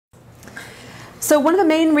So one of the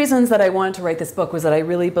main reasons that I wanted to write this book was that I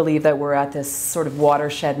really believe that we're at this sort of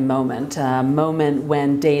watershed moment, a moment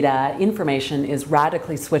when data, information is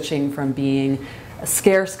radically switching from being a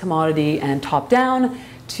scarce commodity and top-down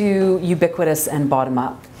to ubiquitous and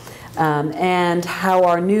bottom-up. And how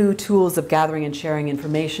our new tools of gathering and sharing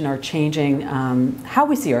information are changing how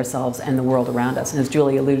we see ourselves and the world around us. And as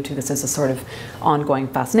Julie alluded to, this is a sort of ongoing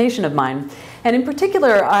fascination of mine. And in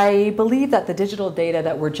particular, I believe that the digital data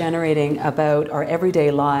that we're generating about our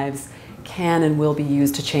everyday lives can and will be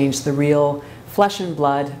used to change the real flesh and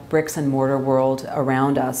blood, bricks and mortar world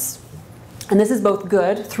around us. And this is both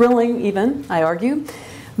good, thrilling even, I argue,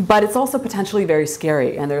 but it's also potentially very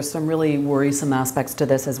scary, and there's some really worrisome aspects to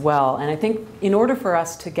this as well. And I think in order for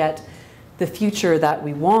us to get the future that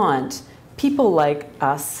we want, people like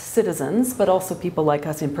us, citizens, but also people like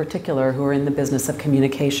us in particular who are in the business of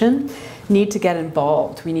communication, need to get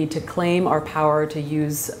involved. We need to claim our power to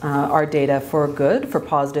use our data for good, for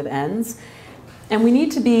positive ends. And we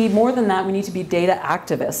need to be, more than that, we need to be data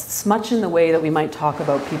activists, much in the way that we might talk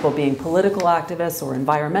about people being political activists or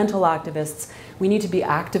environmental activists. We need to be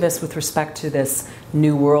activists with respect to this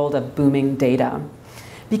new world of booming data.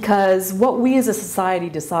 Because what we as a society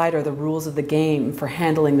decide are the rules of the game for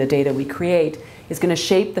handling the data we create is going to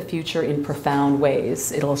shape the future in profound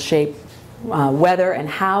ways. It'll shape whether and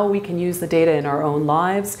how we can use the data in our own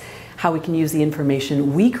lives, how we can use the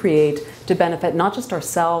information we create to benefit not just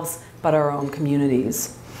ourselves, but our own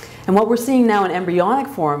communities. And what we're seeing now in embryonic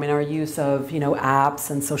form in our use of apps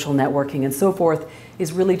and social networking and so forth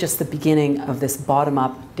is really just the beginning of this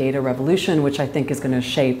bottom-up data revolution, which I think is going to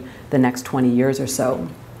shape the next 20 years or so.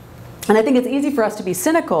 And I think it's easy for us to be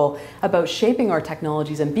cynical about shaping our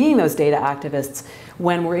technologies and being those data activists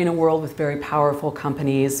when we're in a world with very powerful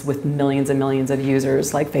companies with millions and millions of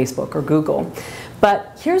users like Facebook or Google.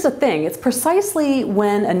 But here's the thing, it's precisely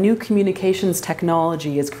when a new communications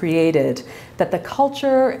technology is created that the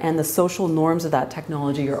culture and the social norms of that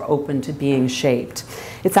technology are open to being shaped.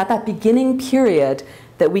 It's at that beginning period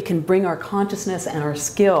that we can bring our consciousness and our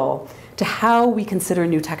skill to how we consider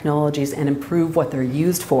new technologies and improve what they're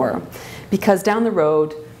used for. Because down the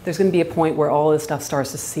road, there's going to be a point where all this stuff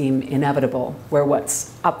starts to seem inevitable, where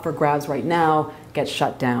what's up for grabs right now gets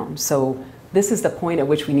shut down. So this is the point at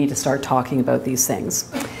which we need to start talking about these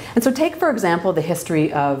things. And so take, for example, the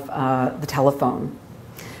history of the telephone.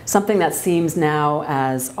 Something that seems now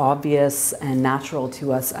as obvious and natural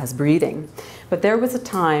to us as breathing. But there was a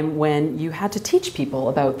time when you had to teach people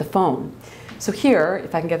about the phone. So here,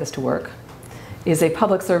 if I can get this to work, is a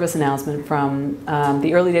public service announcement from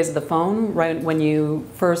the early days of the phone, right when you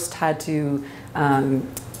first had to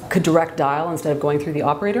could direct dial instead of going through the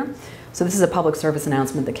operator. So this is a public service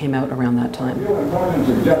announcement that came out around that time. A few important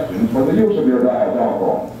suggestions for the use of your dial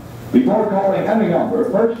telephone. Before calling any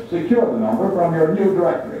number, first secure the number from your new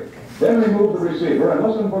directory. Then remove the receiver and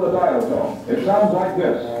listen for the dial tone. It sounds like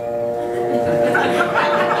this.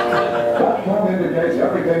 That tone indicates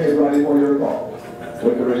everything is ready for your call.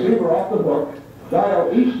 With the receiver off the hook,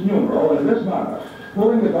 dial each numeral in this manner,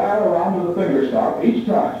 pulling the dial around with the finger stop each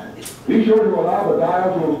time. Be sure to allow the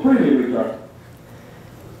dial to freely return.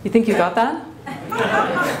 You think you got that?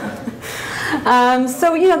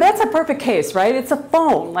 So, that's a perfect case, right? It's a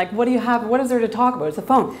phone. Like, what do you have? What is there to talk about? It's a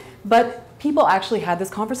phone. But people actually had this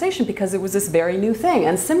conversation because it was this very new thing.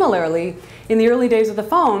 And similarly, in the early days of the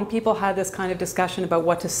phone, people had this kind of discussion about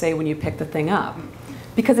what to say when you pick the thing up.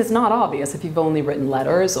 Because it's not obvious if you've only written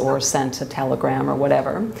letters or sent a telegram or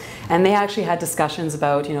whatever. And they actually had discussions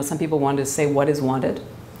about, some people wanted to say what is wanted.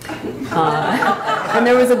 And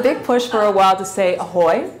there was a big push for a while to say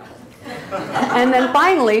ahoy. And then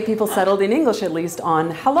finally, people settled in English at least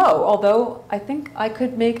on hello, although I think I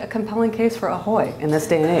could make a compelling case for ahoy in this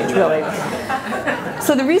day and age, really.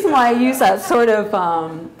 So the reason why I use that sort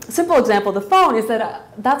of simple example of the phone is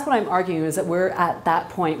that that's what I'm arguing, is that we're at that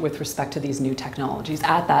point with respect to these new technologies,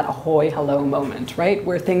 at that ahoy, hello moment, right?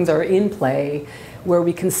 Where things are in play, where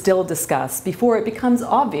we can still discuss before it becomes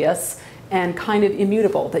obvious and kind of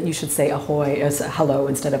immutable that you should say ahoy as hello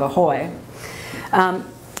instead of ahoy.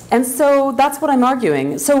 And so that's what I'm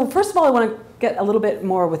arguing. So first of all, I want to get a little bit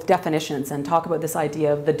more with definitions and talk about this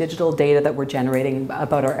idea of the digital data that we're generating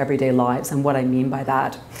about our everyday lives and what I mean by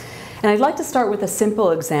that. And I'd like to start with a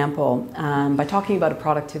simple example by talking about a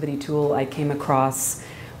productivity tool I came across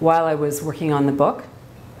while I was working on the book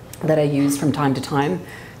that I use from time to time.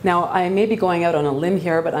 Now, I may be going out on a limb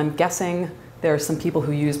here, but I'm guessing there are some people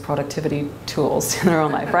who use productivity tools in their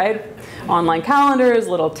own life, right? Online calendars,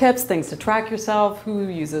 little tips, things to track yourself. Who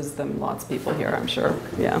uses them? Lots of people here, I'm sure.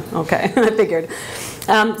 Yeah, okay, I figured.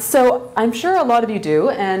 So I'm sure a lot of you do,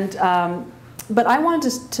 and But I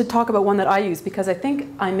wanted to talk about one that I use because I think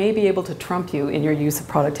I may be able to trump you in your use of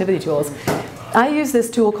productivity tools. I use this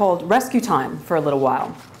tool called Rescue Time for a little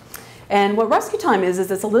while. And what Rescue Time is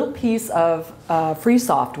it's a little piece of free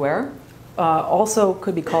software, also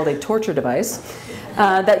could be called a torture device,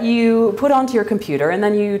 that you put onto your computer, and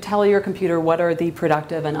then you tell your computer what are the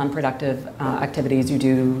productive and unproductive activities you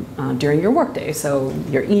do during your workday. So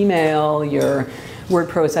your email, your word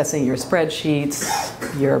processing, your spreadsheets,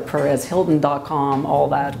 your perezhilton.com, all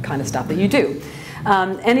that kind of stuff that you do.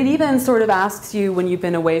 And it even sort of asks you when you've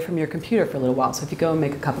been away from your computer for a little while. So if you go and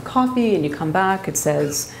make a cup of coffee and you come back, it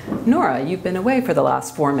says, Nora, you've been away for the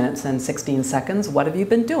last 4 minutes and 16 seconds. What have you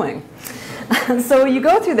been doing? So you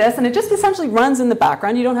go through this, and it just essentially runs in the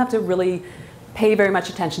background. You don't have to really pay very much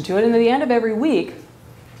attention to it. And at the end of every week,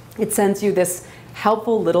 it sends you this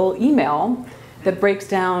helpful little email that breaks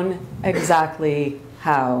down exactly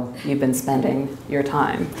how you've been spending your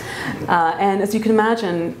time. And as you can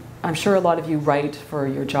imagine, I'm sure a lot of you write for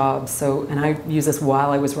your jobs. And I used this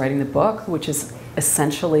while I was writing the book, which is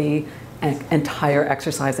essentially an entire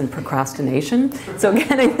exercise in procrastination. So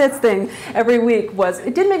getting this thing every week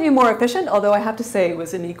it did make me more efficient, although I have to say it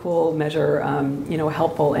was in equal measure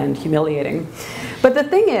helpful and humiliating. But the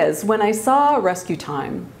thing is, when I saw Rescue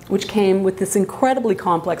Time, which came with this incredibly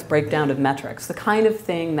complex breakdown of metrics, the kind of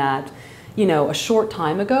thing that, a short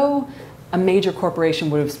time ago, a major corporation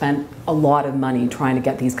would have spent a lot of money trying to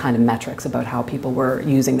get these kind of metrics about how people were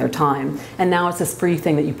using their time. And now it's this free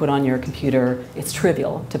thing that you put on your computer. It's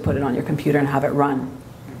trivial to put it on your computer and have it run.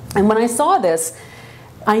 And when I saw this,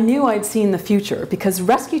 I knew I'd seen the future, because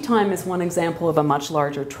Rescue Time is one example of a much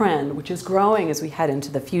larger trend, which is growing as we head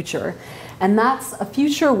into the future. And that's a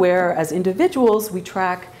future where, as individuals, we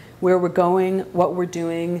track where we're going, what we're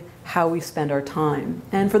doing, how we spend our time.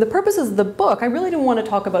 And for the purposes of the book, I really didn't want to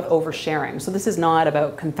talk about oversharing. So this is not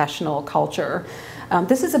about confessional culture.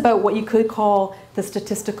 This is about what you could call the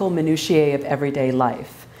statistical minutiae of everyday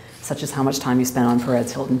life, such as how much time you spend on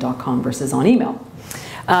perezhilton.com versus on email.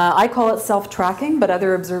 I call it self-tracking, but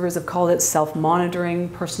other observers have called it self-monitoring,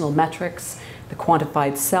 personal metrics, the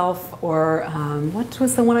quantified self, or what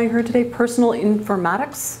was the one I heard today? Personal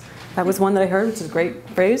informatics. That was one that I heard, which is a great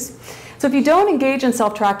phrase. So if you don't engage in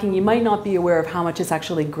self-tracking, you might not be aware of how much it's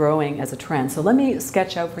actually growing as a trend. So let me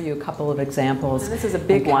sketch out for you a couple of examples. And this is a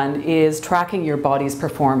big one, is tracking your body's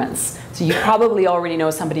performance. So you probably already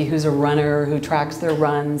know somebody who's a runner who tracks their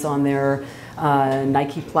runs on their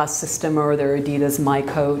Nike Plus system or their Adidas My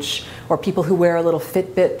Coach, or people who wear a little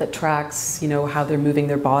Fitbit that tracks, how they're moving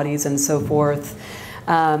their bodies and so forth.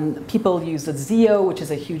 People use the Zio, which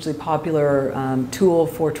is a hugely popular tool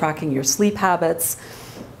for tracking your sleep habits.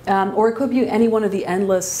 Or it could be any one of the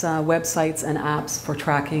endless websites and apps for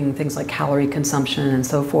tracking things like calorie consumption and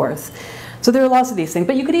so forth. So there are lots of these things,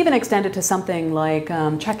 but you could even extend it to something like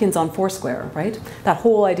check-ins on Foursquare, right? That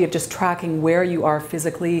whole idea of just tracking where you are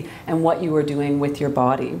physically and what you are doing with your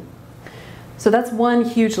body. So that's one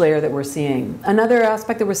huge layer that we're seeing. Another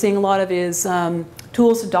aspect that we're seeing a lot of is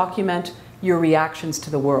tools to document your reactions to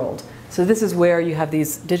the world. So this is where you have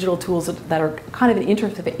these digital tools that are kind of an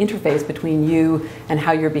interface between you and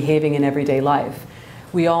how you're behaving in everyday life.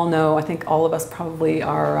 We all know, I think all of us probably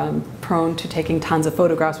are prone to taking tons of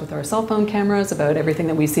photographs with our cell phone cameras about everything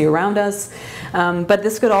that we see around us. But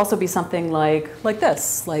this could also be something like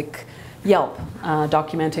this, like Yelp,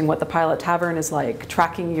 documenting what the Pilot Tavern is like,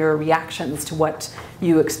 tracking your reactions to what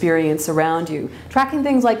you experience around you, tracking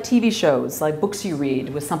things like TV shows, like books you read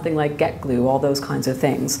with something like GetGlue, all those kinds of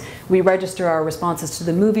things. We register our responses to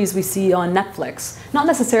the movies we see on Netflix, not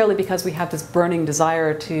necessarily because we have this burning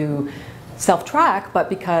desire to self-track, but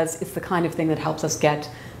because it's the kind of thing that helps us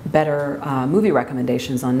get better movie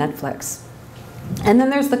recommendations on Netflix. And then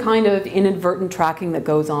there's the kind of inadvertent tracking that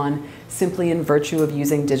goes on simply in virtue of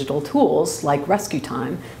using digital tools like Rescue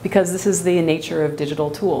Time, because this is the nature of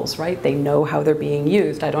digital tools, right? They know how they're being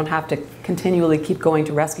used. I don't have to continually keep going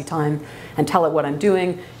to Rescue Time and tell it what I'm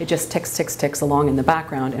doing. It just ticks, ticks, ticks along in the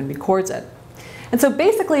background and records it. And so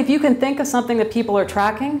basically, if you can think of something that people are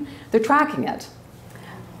tracking, they're tracking it.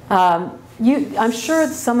 I'm sure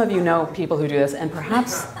some of you know people who do this, and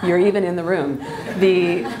perhaps you're even in the room.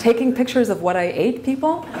 The taking pictures of what I ate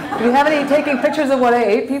people. Do you have any taking pictures of what I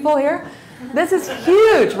ate people here? This is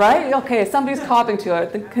huge, right? Okay, somebody's copying to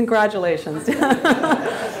it. Congratulations.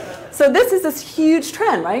 So this is this huge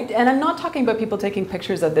trend, right? And I'm not talking about people taking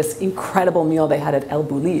pictures of this incredible meal they had at El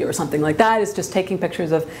Bulli or something like that. It's just taking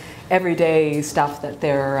pictures of everyday stuff that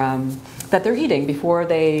they're eating before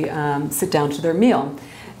they sit down to their meal.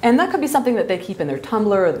 And that could be something that they keep in their Tumblr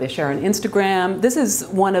or that they share on Instagram. This is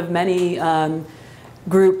one of many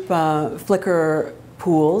group Flickr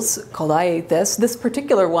pools called I Ate This. This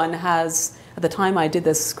particular one has, at the time I did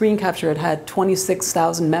this screen capture, it had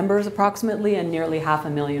 26,000 members approximately and nearly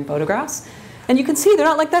 500,000 photographs. And you can see they're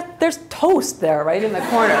not like that. There's toast there, right, in the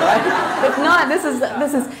corner, right? It's not.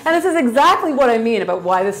 This is exactly what I mean about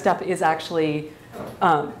why this stuff is actually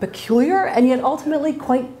peculiar and yet ultimately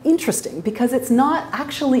quite interesting, because it's not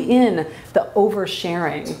actually in the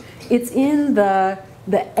oversharing. It's in the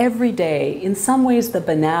everyday, in some ways the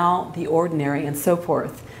banal, the ordinary, and so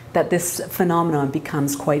forth, that this phenomenon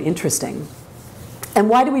becomes quite interesting. And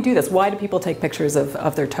why do we do this? Why do people take pictures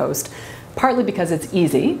of their toast? Partly because it's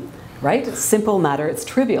easy. Right? It's a simple matter, it's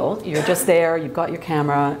trivial. You're just there, you've got your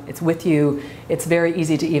camera, it's with you. It's very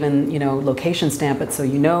easy to even, location stamp it so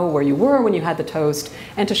you know where you were when you had the toast,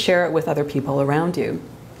 and to share it with other people around you.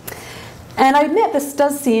 And I admit this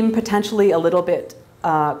does seem potentially a little bit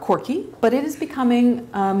quirky, but it is becoming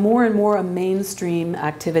more and more a mainstream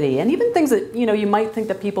activity. And even things that, you might think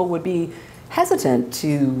that people would be hesitant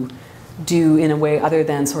to do in a way other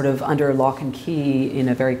than sort of under lock and key in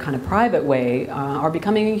a very kind of private way are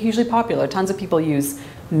becoming hugely popular. Tons of people use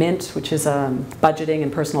Mint, which is a budgeting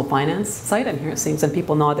and personal finance site. I'm here seeing some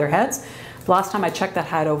people nod their heads. The last time I checked, that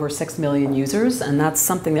had over 6 million users, and that's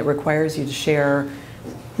something that requires you to share,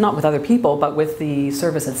 not with other people, but with the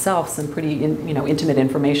service itself, some pretty intimate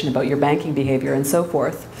information about your banking behavior and so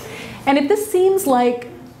forth. And if this seems like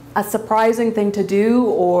a surprising thing to do,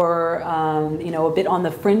 or a bit on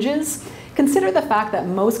the fringes, consider the fact that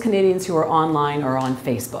most Canadians who are online are on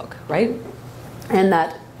Facebook, right? And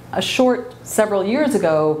that a short several years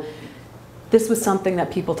ago, this was something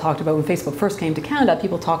that people talked about when Facebook first came to Canada.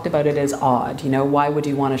 People talked about it as odd. Why would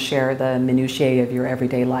you want to share the minutiae of your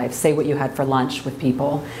everyday life? Say what you had for lunch with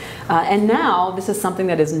people. And now this is something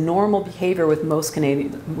that is normal behavior with most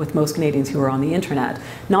Canadians who are on the internet.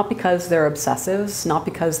 Not because they're obsessives, not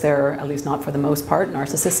because they're, at least not for the most part,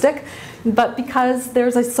 narcissistic, but because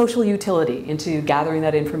there's a social utility into gathering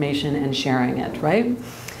that information and sharing it, right?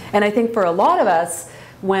 And I think for a lot of us,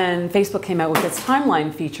 when Facebook came out with its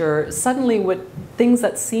timeline feature, suddenly things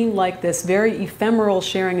that seemed like this very ephemeral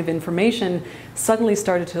sharing of information suddenly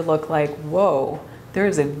started to look like, whoa, there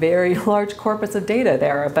is a very large corpus of data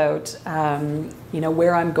there about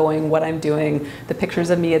where I'm going, what I'm doing, the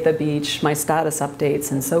pictures of me at the beach, my status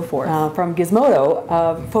updates, and so forth. From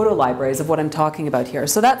Gizmodo, photo libraries of what I'm talking about here.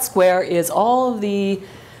 So that square is all of the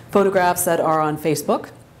photographs that are on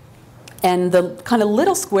Facebook. And the kind of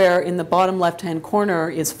little square in the bottom left-hand corner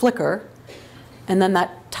is Flickr. And then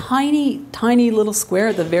that tiny, tiny little square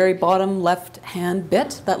at the very bottom left-hand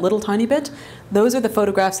bit, that little tiny bit, those are the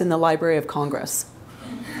photographs in the Library of Congress.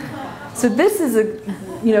 So this is a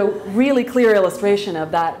really clear illustration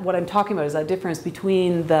of that. What I'm talking about is that difference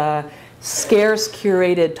between the scarce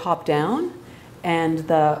curated top-down and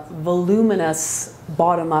the voluminous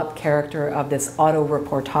bottom-up character of this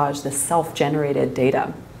auto-reportage, this self-generated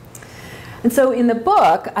data. And so in the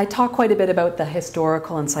book, I talk quite a bit about the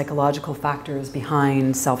historical and psychological factors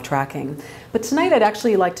behind self-tracking. But tonight I'd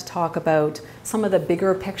actually like to talk about some of the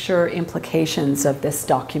bigger picture implications of this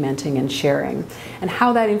documenting and sharing, and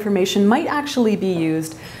how that information might actually be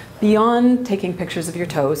used beyond taking pictures of your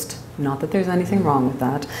toast, not that there's anything wrong with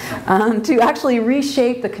that, to actually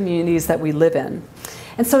reshape the communities that we live in.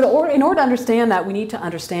 And so in order to understand that, we need to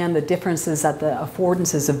understand the differences that the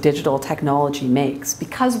affordances of digital technology makes.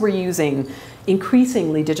 Because we're using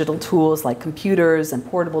increasingly digital tools like computers and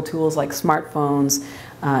portable tools like smartphones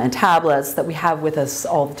and tablets that we have with us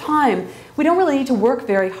all the time, we don't really need to work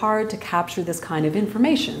very hard to capture this kind of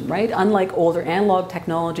information, right? Unlike older analog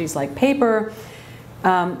technologies like paper,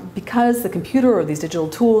 because the computer or these digital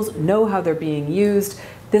tools know how they're being used,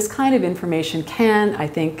 this kind of information can, I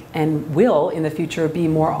think, and will in the future be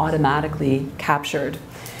more automatically captured.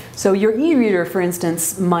 So your e-reader, for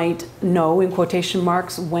instance, might know, in quotation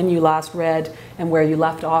marks, when you last read and where you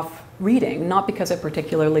left off reading, not because it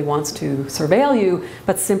particularly wants to surveil you,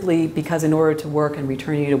 but simply because in order to work and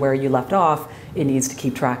return you to where you left off, it needs to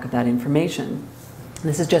keep track of that information. And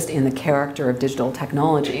this is just in the character of digital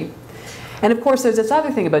technology. And of course, there's this other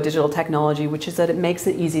thing about digital technology, which is that it makes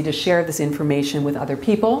it easy to share this information with other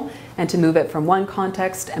people and to move it from one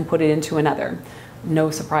context and put it into another. No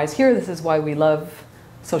surprise here, this is why we love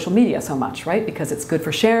social media so much, right? Because it's good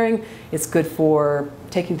for sharing, it's good for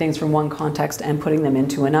taking things from one context and putting them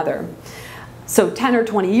into another. So 10 or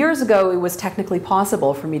 20 years ago, it was technically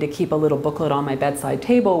possible for me to keep a little booklet on my bedside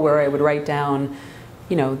table where I would write down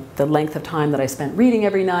you know, the length of time that I spent reading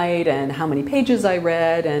every night and how many pages I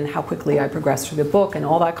read and how quickly I progressed through the book and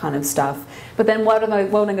all that kind of stuff. But then what am I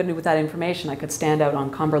going to do with that information? I could stand out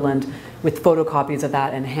on Cumberland with photocopies of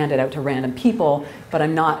that and hand it out to random people, but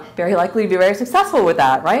I'm not very likely to be very successful with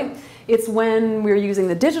that, right? It's when we're using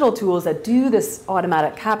the digital tools that do this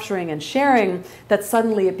automatic capturing and sharing that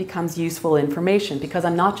suddenly it becomes useful information, because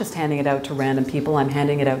I'm not just handing it out to random people, I'm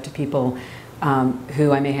handing it out to people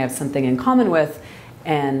who I may have something in common with,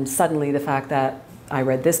 and suddenly the fact that I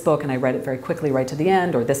read this book and I read it very quickly right to the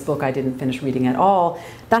end, or this book I didn't finish reading at all,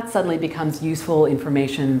 that suddenly becomes useful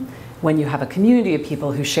information when you have a community of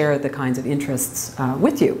people who share the kinds of interests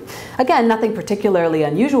with you. Again, nothing particularly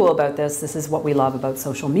unusual about this. This is what we love about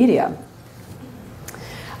social media.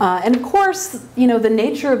 And of course, you know, the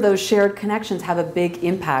nature of those shared connections have a big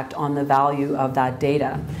impact on the value of that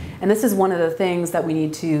data. And this is one of the things that we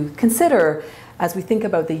need to consider as we think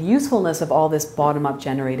about the usefulness of all this bottom-up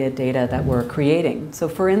generated data that we're creating. So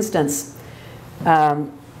for instance,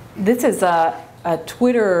 this is a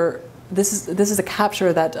Twitter, this is a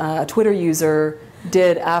capture that a Twitter user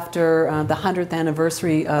did after the 100th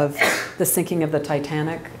anniversary of the sinking of the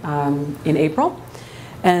Titanic in April.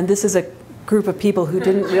 And this is a group of people who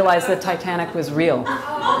didn't realize that Titanic was real.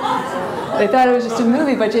 They thought it was just a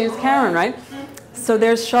movie by James Cameron, right? So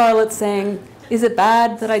there's Charlotte saying, "Is it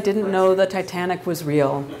bad that I didn't know the Titanic was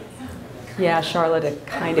real?" Yeah, Charlotte, it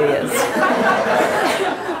kind of is.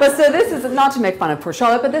 But so this is, not to make fun of poor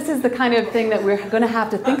Charlotte, but this is the kind of thing that we're going to have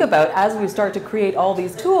to think about as we start to create all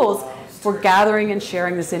these tools for gathering and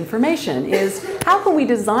sharing this information, is how can we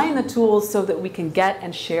design the tools so that we can get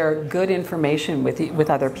and share good information with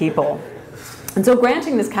other people. And so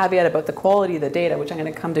granting this caveat about the quality of the data, which I'm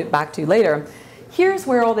going to come back to later, here's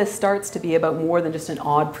where all this starts to be about more than just an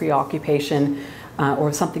odd preoccupation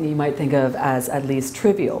or something you might think of as at least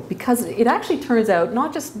trivial. Because it actually turns out,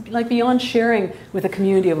 not just like beyond sharing with a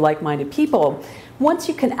community of like-minded people, once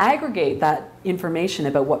you can aggregate that information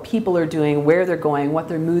about what people are doing, where they're going, what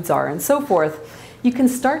their moods are, and so forth, you can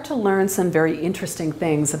start to learn some very interesting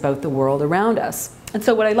things about the world around us. And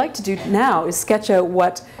so what I'd like to do now is sketch out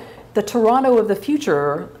what the Toronto of the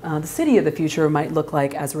future, the city of the future, might look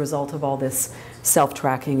like as a result of all this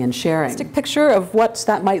self-tracking and sharing. Stick picture of what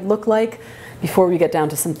that might look like before we get down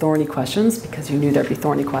to some thorny questions, because you knew there'd be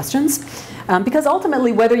thorny questions. Because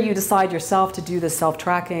ultimately, whether you decide yourself to do this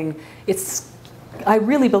self-tracking, I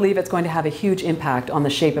really believe it's going to have a huge impact on the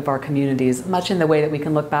shape of our communities, much in the way that we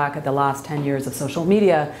can look back at the last 10 years of social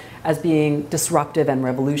media as being disruptive and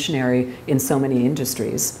revolutionary in so many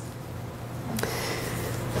industries.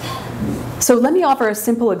 So let me offer a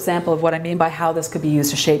simple example of what I mean by how this could be used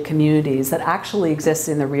to shape communities that actually exists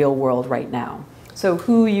in the real world right now. So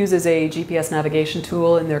who uses a GPS navigation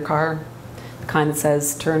tool in their car? The kind that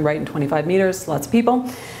says turn right in 25 meters, lots of people.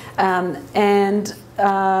 So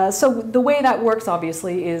the way that works,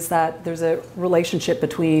 obviously, is that there's a relationship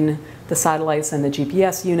between the satellites and the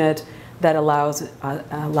GPS unit that allows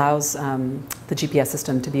the GPS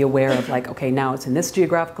system to be aware of, like, okay, now it's in this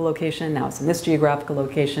geographical location, now it's in this geographical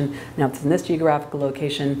location, now it's in this geographical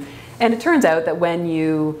location. And it turns out that when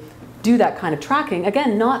you do that kind of tracking,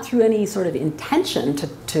 again, not through any sort of intention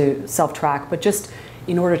to self-track, but just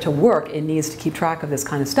in order to work, it needs to keep track of this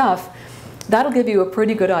kind of stuff. That'll give you a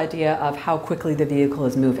pretty good idea of how quickly the vehicle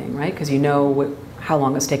is moving, right? Because you know how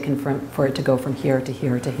long it's taken for it to go from here to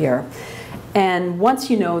here to here. And once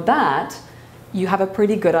you know that, you have a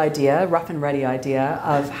pretty good idea, rough and ready idea,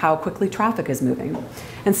 of how quickly traffic is moving.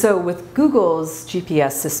 And so with Google's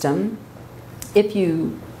GPS system, if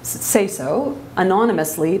you say so,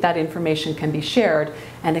 anonymously, that information can be shared,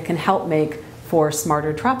 and it can help make for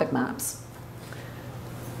smarter traffic maps.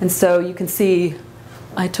 And so you can see,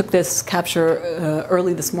 I took this capture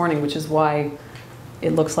early this morning, which is why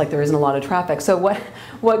it looks like there isn't a lot of traffic. So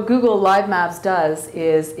what Google Live Maps does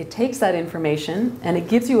is it takes that information and it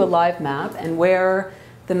gives you a live map, and where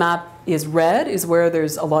the map is red is where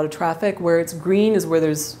there's a lot of traffic, where it's green is where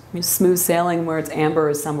there's smooth sailing, where it's amber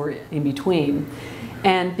is somewhere in between.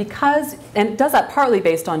 And it does that partly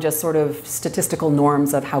based on just sort of statistical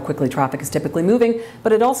norms of how quickly traffic is typically moving,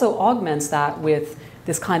 but it also augments that with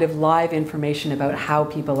this kind of live information about how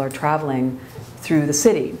people are traveling through the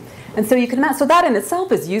city. And so you can imagine, so that in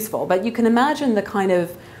itself is useful, but you can imagine the kind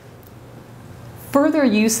of further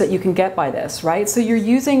use that you can get by this, right? So you're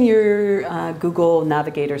using your Google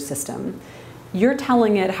Navigator system. You're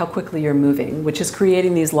telling it how quickly you're moving, which is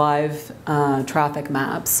creating these live traffic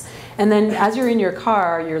maps. And then as you're in your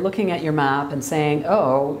car, you're looking at your map and saying,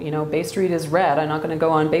 oh, you know, Bay Street is red. I'm not going to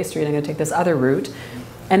go on Bay Street. I'm going to take this other route.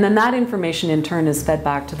 And then that information in turn is fed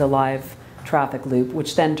back to the live traffic loop,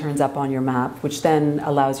 which then turns up on your map, which then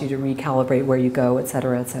allows you to recalibrate where you go, et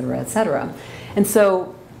cetera, et cetera, et cetera. And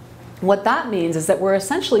so what that means is that we're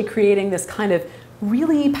essentially creating this kind of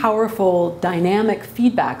really powerful dynamic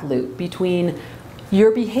feedback loop between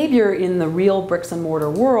your behavior in the real bricks and mortar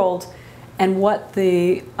world and what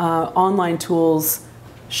the online tools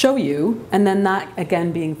show you, and then that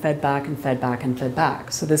again being fed back and fed back and fed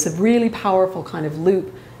back. So there's a really powerful kind of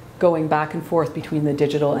loop going back and forth between the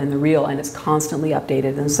digital and the real, and it's constantly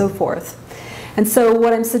updated and so forth. And so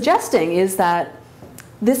what I'm suggesting is that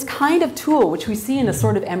this kind of tool, which we see in a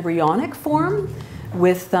sort of embryonic form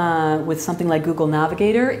with something like Google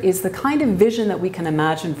Navigator, is the kind of vision that we can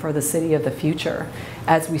imagine for the city of the future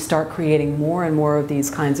as we start creating more and more of these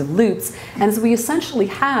kinds of loops. And as we essentially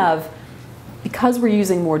have, because we're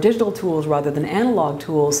using more digital tools rather than analog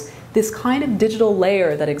tools, this kind of digital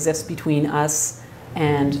layer that exists between us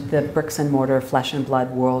and the bricks and mortar, flesh and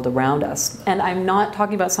blood world around us. And I'm not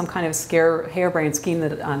talking about some kind of harebrained scheme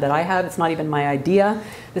that I have. It's not even my idea.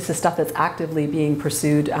 This is stuff that's actively being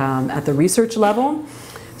pursued at the research level.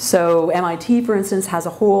 So MIT, for instance, has a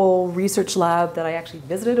whole research lab that I actually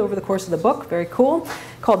visited over the course of the book, very cool,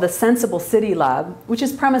 called the Sensible City Lab, which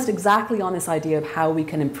is premised exactly on this idea of how we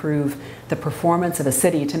can improve the performance of a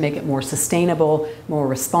city to make it more sustainable, more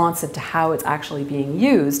responsive to how it's actually being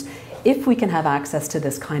used, if we can have access to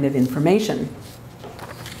this kind of information.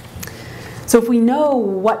 So if we know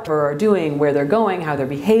what they're doing, where they're going, how they're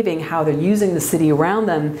behaving, how they're using the city around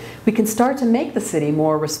them, we can start to make the city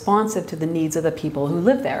more responsive to the needs of the people who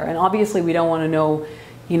live there. And obviously we don't want to know,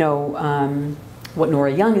 what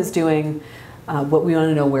Nora Young is doing, but we want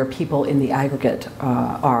to know where people in the aggregate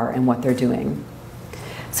are and what they're doing.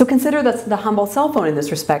 So consider the humble cell phone in this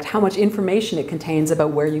respect, how much information it contains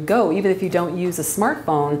about where you go. Even if you don't use a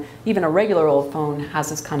smartphone, even a regular old phone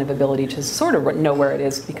has this kind of ability to sort of know where it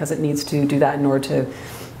is, because it needs to do that in order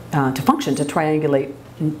to function, to triangulate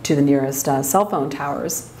to the nearest cell phone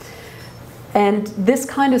towers. And this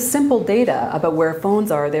kind of simple data about where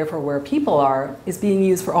phones are, therefore where people are, is being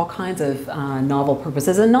used for all kinds of novel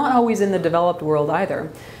purposes, and not always in the developed world either.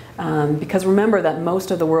 Because remember that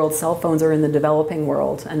most of the world's cell phones are in the developing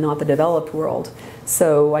world and not the developed world.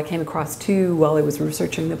 So I came across two while I was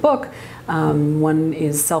researching the book. One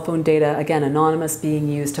is cell phone data, again anonymous, being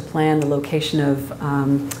used to plan the location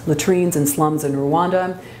of latrines and slums in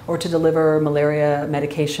Rwanda, or to deliver malaria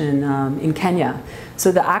medication in Kenya.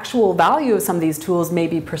 So the actual value of some of these tools may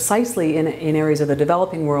be precisely in areas of the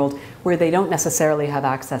developing world where they don't necessarily have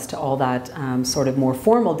access to all that sort of more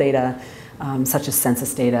formal data, such as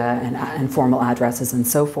census data and formal addresses and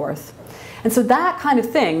so forth. And so that kind of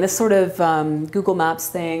thing, this sort of Google Maps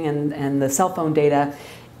thing and the cell phone data,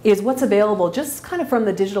 is what's available just kind of from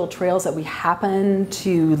the digital trails that we happen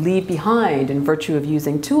to leave behind in virtue of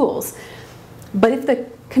using tools. But if the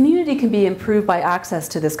community can be improved by access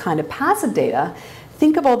to this kind of passive data,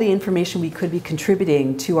 think of all the information we could be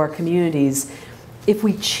contributing to our communities if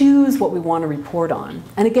we choose what we want to report on.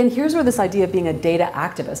 And again, here's where this idea of being a data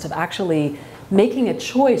activist, of actually making a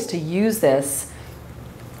choice to use this,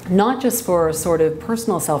 not just for sort of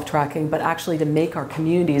personal self-tracking, but actually to make our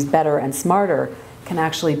communities better and smarter, can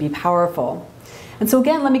actually be powerful. And so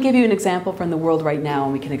again, let me give you an example from the world right now,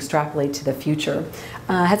 and we can extrapolate to the future.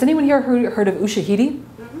 Has anyone here heard of Ushahidi?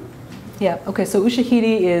 Mm-hmm. Yeah, okay, so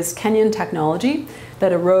Ushahidi is Kenyan technology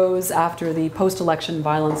that arose after the post-election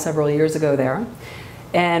violence several years ago there.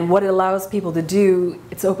 And what it allows people to do,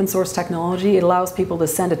 it's open source technology, it allows people to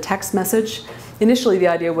send a text message. Initially the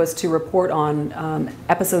idea was to report on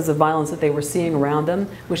episodes of violence that they were seeing around them,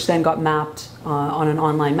 which then got mapped on an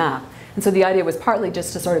online map. And so the idea was partly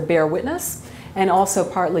just to sort of bear witness, and also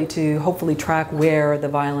partly to hopefully track where the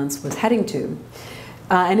violence was heading to.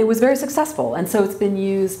 And it was very successful. And so it's been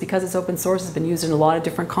used, because it's open source, it's been used in a lot of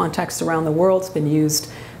different contexts around the world. It's been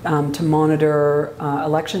used to monitor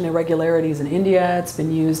election irregularities in India. It's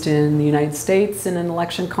been used in the United States in an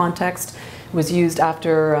election context. It was used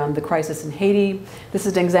after the crisis in Haiti. This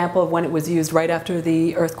is an example of when it was used right after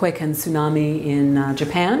the earthquake and tsunami in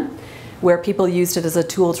Japan, where people used it as a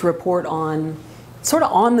tool to report on sort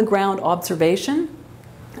of on-the-ground observation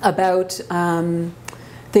about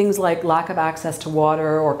things like lack of access to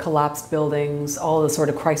water or collapsed buildings, all the sort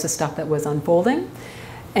of crisis stuff that was unfolding.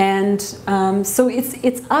 And so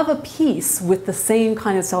it's of a piece with the same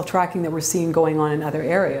kind of self-tracking that we're seeing going on in other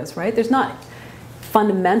areas, right? There's not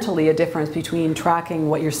fundamentally a difference between tracking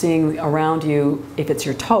what you're seeing around you if it's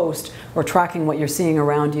your toast, or tracking what you're seeing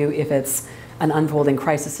around you if it's an unfolding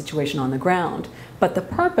crisis situation on the ground. But the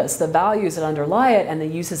purpose, the values that underlie it, and the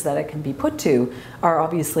uses that it can be put to are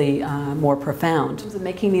obviously more profound.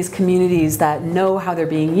 Making these communities that know how they're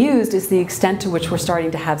being used is the extent to which we're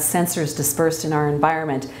starting to have sensors dispersed in our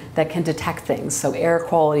environment that can detect things. So air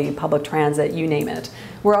quality, public transit, you name it.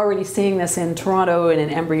 We're already seeing this in Toronto in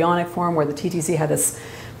an embryonic form, where the TTC had this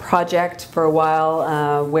project for a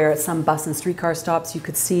while where at some bus and streetcar stops you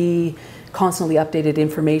could see constantly updated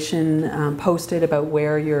information posted about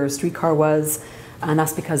where your streetcar was. And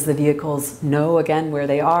that's because the vehicles know, again, where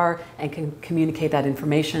they are and can communicate that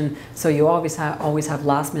information. So you always have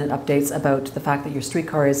last-minute updates about the fact that your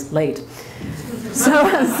streetcar is late.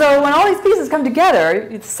 So when all these pieces come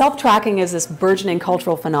together, self-tracking is this burgeoning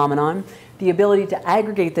cultural phenomenon. The ability to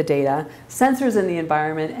aggregate the data, sensors in the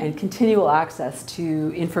environment, and continual access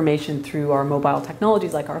to information through our mobile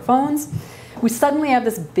technologies like our phones. We suddenly have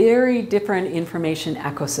this very different information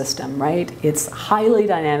ecosystem, right? It's highly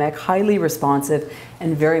dynamic, highly responsive,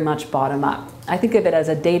 and very much bottom-up. I think of it as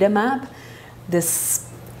a data map, this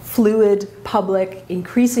fluid, public,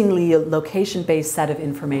 increasingly location-based set of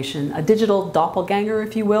information, a digital doppelganger,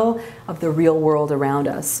 if you will, of the real world around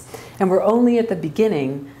us. And we're only at the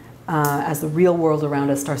beginning as the real world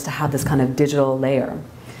around us starts to have this kind of digital layer.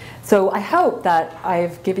 So I hope that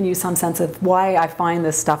I've given you some sense of why I find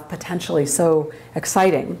this stuff potentially so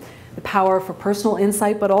exciting. The power for personal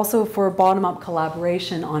insight, but also for bottom-up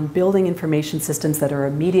collaboration on building information systems that are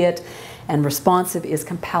immediate and responsive is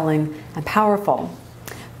compelling and powerful.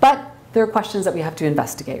 But there are questions that we have to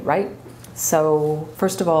investigate, right? So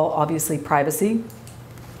first of all, obviously privacy.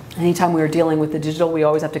 Anytime we are dealing with the digital, we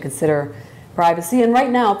always have to consider privacy, and right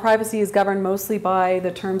now privacy is governed mostly by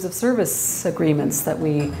the terms of service agreements that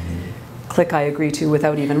we click I agree to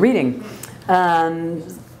without even reading.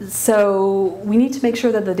 So we need to make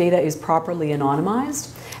sure that the data is properly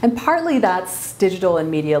anonymized, and partly that's digital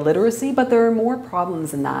and media literacy, but there are more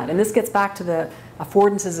problems than that, and this gets back to the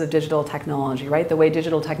affordances of digital technology, right? The way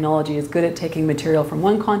digital technology is good at taking material from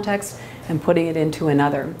one context and putting it into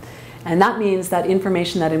another. And that means that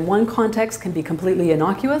information that in one context can be completely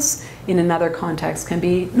innocuous, in another context can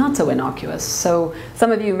be not so innocuous. So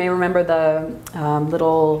some of you may remember the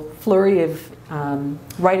little flurry of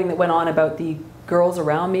writing that went on about the Girls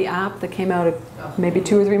Around Me app that came out maybe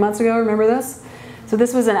 2 or 3 months ago. Remember this? So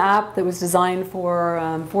this was an app that was designed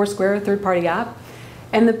for Foursquare, a third-party app.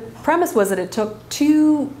 And the premise was that it took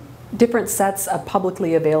 2 different sets of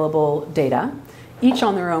publicly available data, each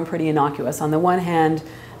on their own pretty innocuous. On the one hand,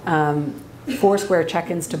 Foursquare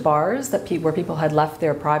check-ins to bars where people had left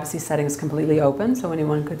their privacy settings completely open so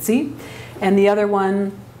anyone could see. And the other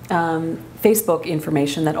one, Facebook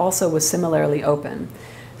information that also was similarly open.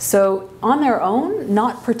 So on their own,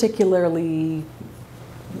 not particularly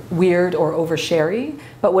weird or oversharey,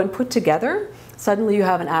 but when put together, suddenly you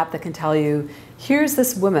have an app that can tell you, here's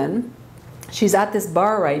this woman, she's at this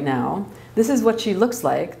bar right now, this is what she looks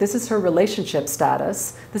like, this is her relationship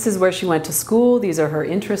status, this is where she went to school, these are her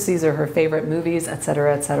interests, these are her favorite movies, et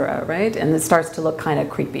cetera, right? And it starts to look kind of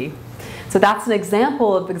creepy. So that's an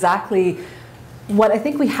example of exactly what I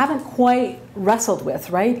think we haven't quite wrestled with,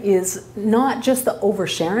 right? Is not just the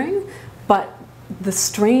oversharing, but the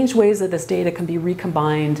strange ways that this data can be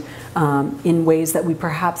recombined in ways that we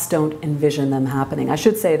perhaps don't envision them happening. I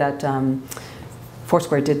should say that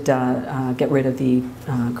Foursquare did get rid of the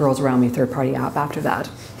Girls Around Me third-party app after that.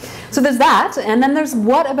 So there's that, and then there's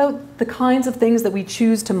what about the kinds of things that we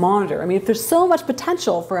choose to monitor? I mean, if there's so much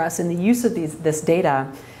potential for us in the use of this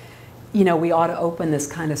data, you know, we ought to open this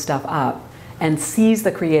kind of stuff up and seize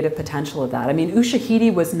the creative potential of that. I mean,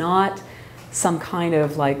 Ushahidi was not some kind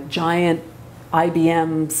of like giant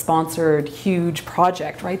IBM-sponsored huge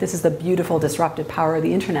project, right? This is the beautiful disruptive power of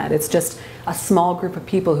the internet. It's just a small group of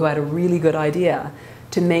people who had a really good idea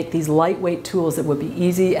to make these lightweight tools that would be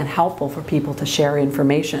easy and helpful for people to share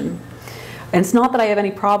information. And it's not that I have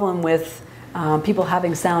any problem with people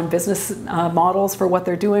having sound business models for what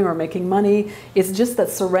they're doing or making money. It's just that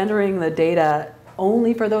surrendering the data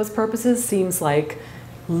only for those purposes seems like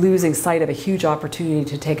losing sight of a huge opportunity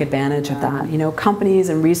to take advantage of that. You know, companies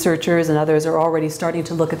and researchers and others are already starting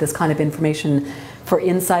to look at this kind of information for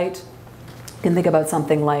insight. You can think about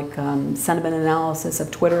something like sentiment analysis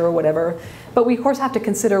of Twitter or whatever. But we, of course, have to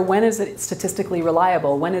consider when is it statistically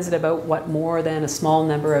reliable? When is it about what more than a small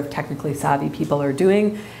number of technically savvy people are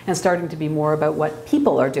doing and starting to be more about what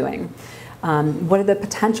people are doing? What are the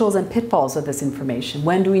potentials and pitfalls of this information?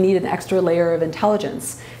 When do we need an extra layer of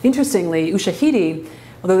intelligence? Interestingly, Ushahidi,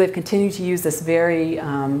 although they've continued to use this very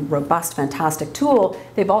robust, fantastic tool,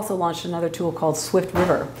 they've also launched another tool called Swift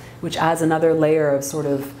River, which adds another layer of sort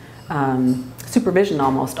of supervision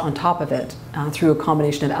almost on top of it through a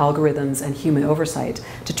combination of algorithms and human oversight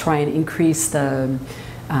to try and increase the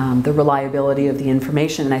reliability of the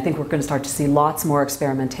information. And I think we're going to start to see lots more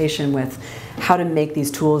experimentation with how to make these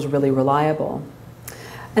tools really reliable.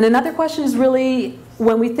 And another question is really,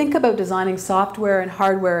 when we think about designing software and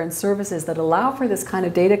hardware and services that allow for this kind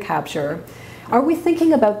of data capture, are we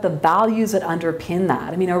thinking about the values that underpin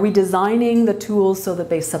that? I mean, are we designing the tools so that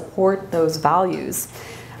they support those values?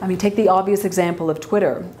 I mean, take the obvious example of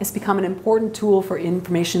Twitter. It's become an important tool for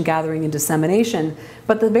information gathering and dissemination,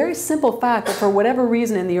 but the very simple fact that for whatever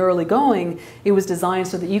reason in the early going, it was designed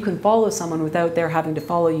so that you can follow someone without their having to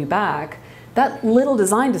follow you back, that little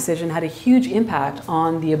design decision had a huge impact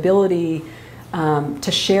on the ability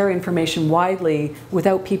to share information widely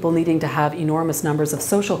without people needing to have enormous numbers of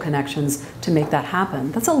social connections to make that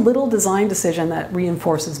happen. That's a little design decision that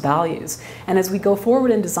reinforces values. And as we go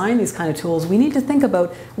forward and design these kind of tools, we need to think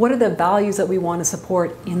about what are the values that we want to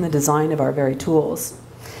support in the design of our very tools.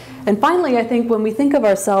 And finally, I think when we think of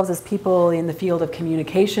ourselves as people in the field of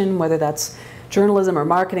communication, whether that's journalism or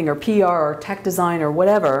marketing or PR or tech design or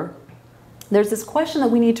whatever, there's this question that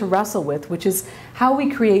we need to wrestle with, which is how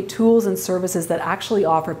we create tools and services that actually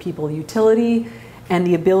offer people utility and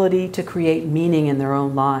the ability to create meaning in their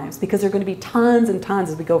own lives. Because there are going to be tons and tons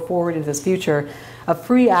as we go forward into this future of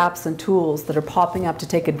free apps and tools that are popping up to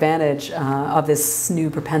take advantage of this new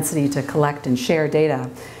propensity to collect and share data.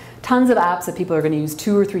 Tons of apps that people are going to use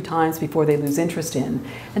 2 or 3 times before they lose interest in.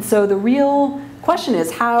 And so the real question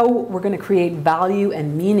is how we're going to create value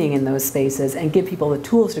and meaning in those spaces and give people the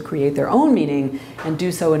tools to create their own meaning and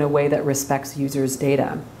do so in a way that respects users'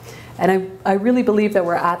 data. And I really believe that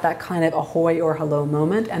we're at that kind of ahoy or hello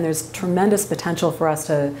moment, and there's tremendous potential for us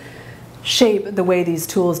to shape the way these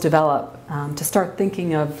tools develop, to start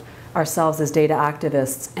thinking of ourselves as data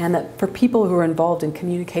activists, and that for people who are involved in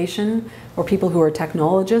communication or people who are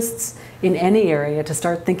technologists in any area to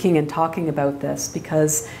start thinking and talking about this,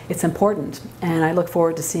 because it's important. And I look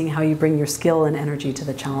forward to seeing how you bring your skill and energy to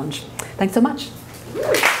the challenge. Thanks so much.